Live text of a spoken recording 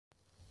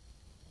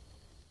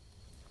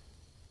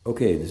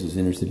Okay, this is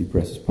Inner City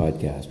Press's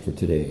podcast for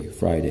today,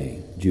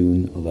 Friday,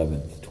 June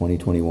 11th,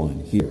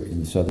 2021, here in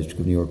the Southern District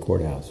of New York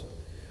Courthouse.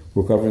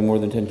 We're covering more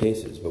than 10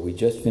 cases, but we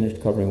just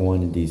finished covering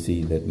one in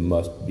D.C. that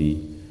must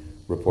be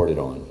reported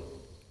on.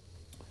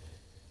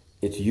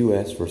 It's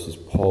U.S. versus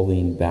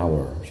Pauine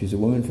Bauer. She's a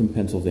woman from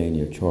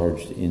Pennsylvania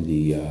charged in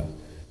the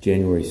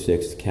January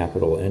 6th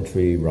Capitol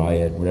entry,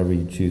 riot, whatever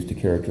you choose to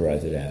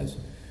characterize it as.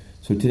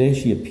 So today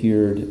she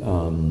appeared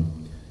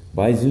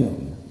by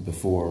Zoom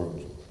before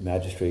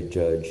Magistrate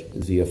Judge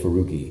Zia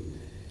Faruqi,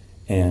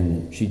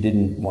 and she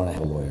didn't want to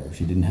have a lawyer.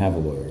 She didn't have a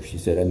lawyer. She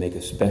said, I make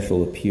a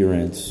special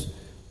appearance,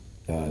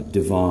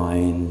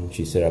 divine.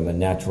 She said, I'm a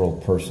natural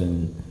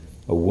person,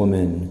 a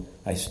woman.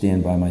 I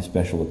stand by my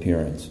special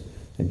appearance.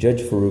 And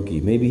Judge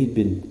Faruqi, maybe he'd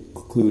been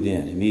clued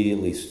in,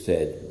 immediately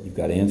said, you've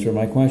got to answer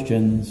my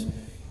questions.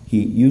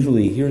 He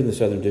usually, here in the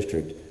Southern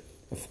District,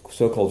 a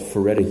so-called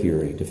Feretta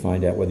hearing to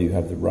find out whether you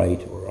have the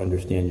right or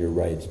understand your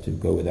rights to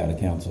go without a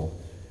counsel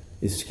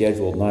is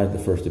scheduled not at the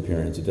first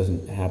appearance. It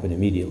doesn't happen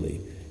immediately.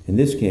 In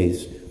this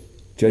case,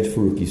 Judge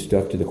Faruqi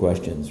stuck to the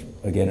questions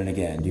again and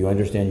again. Do you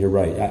understand your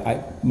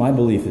right? My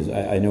belief is,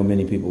 I know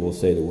many people will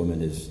say the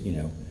woman is,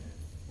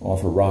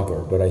 off her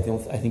rocker, but I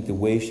think the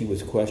way she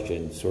was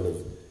questioned sort of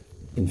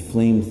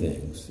inflamed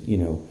things,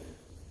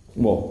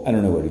 Well, I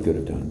don't know what he could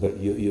have done, but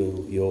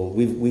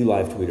we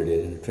live tweeted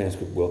it and a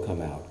transcript will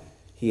come out.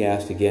 He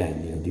asked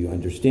again, do you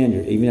understand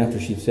even after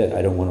she said,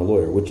 I don't want a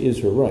lawyer, which is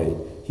her right,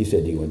 he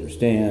said, do you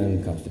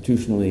understand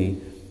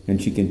constitutionally?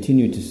 And she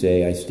continued to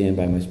say, I stand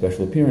by my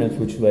special appearance,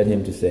 which led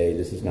him to say,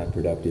 this is not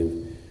productive.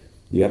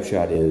 The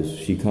upshot is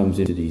she comes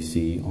into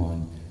D.C.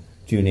 on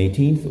June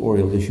 18th, or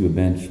he'll issue a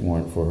bench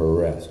warrant for her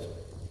arrest.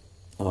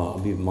 I'll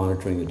be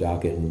monitoring the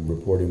docket and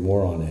reporting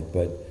more on it.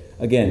 But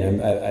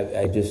again,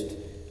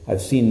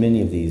 I've seen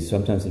many of these,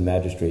 sometimes in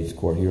magistrates'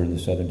 court here in the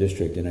Southern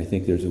District, and I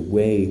think there's a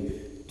way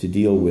to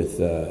deal with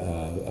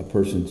a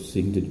person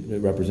seeking to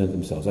represent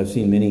themselves. I've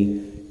seen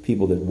many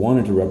people that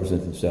wanted to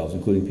represent themselves,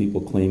 including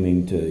people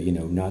claiming to,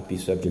 not be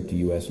subject to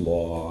U.S.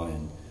 law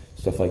and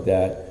stuff like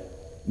that.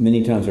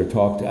 Many times are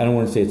talked, I don't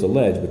want to say it's a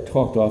ledge, but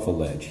talked off a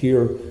ledge.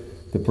 Here,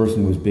 the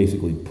person was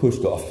basically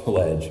pushed off the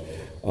ledge,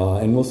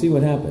 and we'll see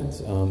what happens.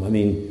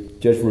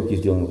 Judge Faruqi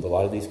is dealing with a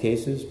lot of these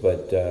cases,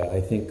 but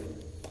I think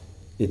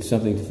it's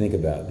something to think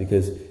about,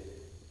 because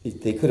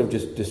they could have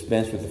just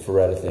dispensed with the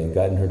Feretta thing,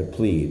 gotten her to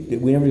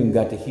plead. We never even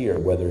got to hear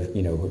whether,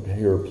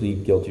 her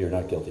plead guilty or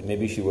not guilty.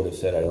 Maybe she would have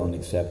said, I don't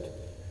accept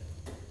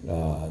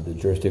the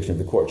jurisdiction of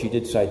the court. She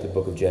did cite the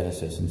book of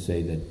Genesis and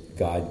say that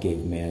God gave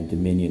man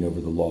dominion over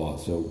the law.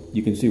 So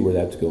you can see where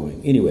that's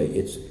going. Anyway,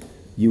 it's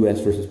U.S.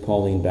 versus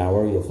Pauine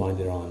Bauer. You'll find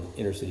it on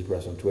Inner City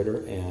Press on Twitter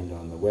and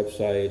on the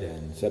website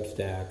and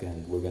Substack,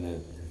 and we're going to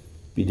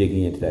be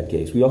digging into that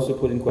case. We also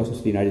put in questions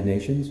to the United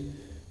Nations,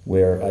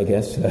 where I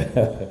guess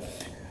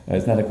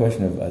it's not a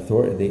question of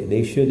authority.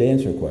 They should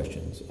answer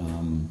questions.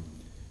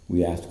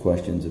 We asked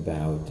questions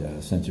about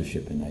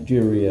censorship in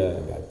Nigeria,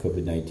 about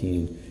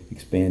COVID-19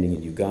 expanding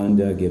in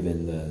Uganda,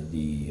 given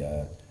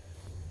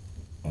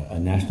a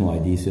national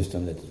ID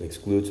system that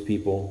excludes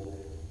people,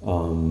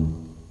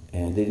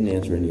 and they didn't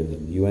answer any of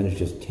them. The UN is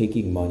just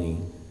taking money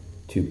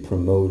to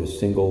promote a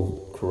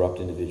single corrupt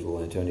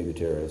individual, Antonio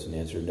Guterres, and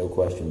answer no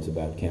questions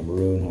about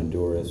Cameroon,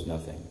 Honduras,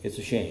 nothing. It's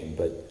a shame,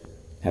 but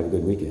have a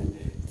good weekend.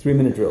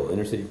 3-minute drill,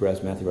 Inner City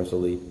Press, Matthew Russell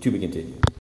Lee, to be continued.